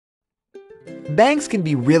Banks can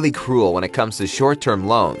be really cruel when it comes to short-term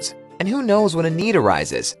loans, and who knows when a need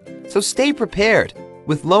arises. So stay prepared.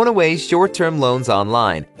 With Loanaway's short-term loans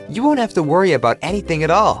online, you won't have to worry about anything at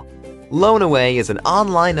all. Loanaway is an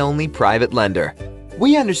online-only private lender.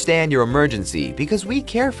 We understand your emergency because we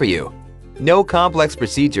care for you. No complex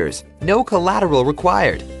procedures, no collateral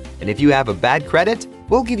required. And if you have a bad credit,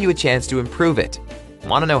 we'll give you a chance to improve it.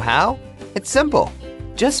 Want to know how? It's simple.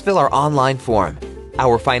 Just fill our online form.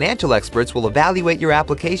 Our financial experts will evaluate your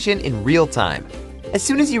application in real time. As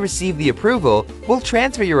soon as you receive the approval, we'll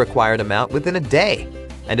transfer your required amount within a day.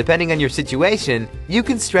 And depending on your situation, you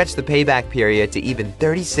can stretch the payback period to even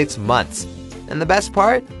 36 months. And the best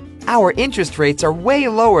part? Our interest rates are way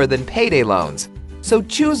lower than payday loans. So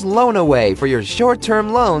choose Loanaway for your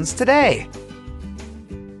short-term loans today.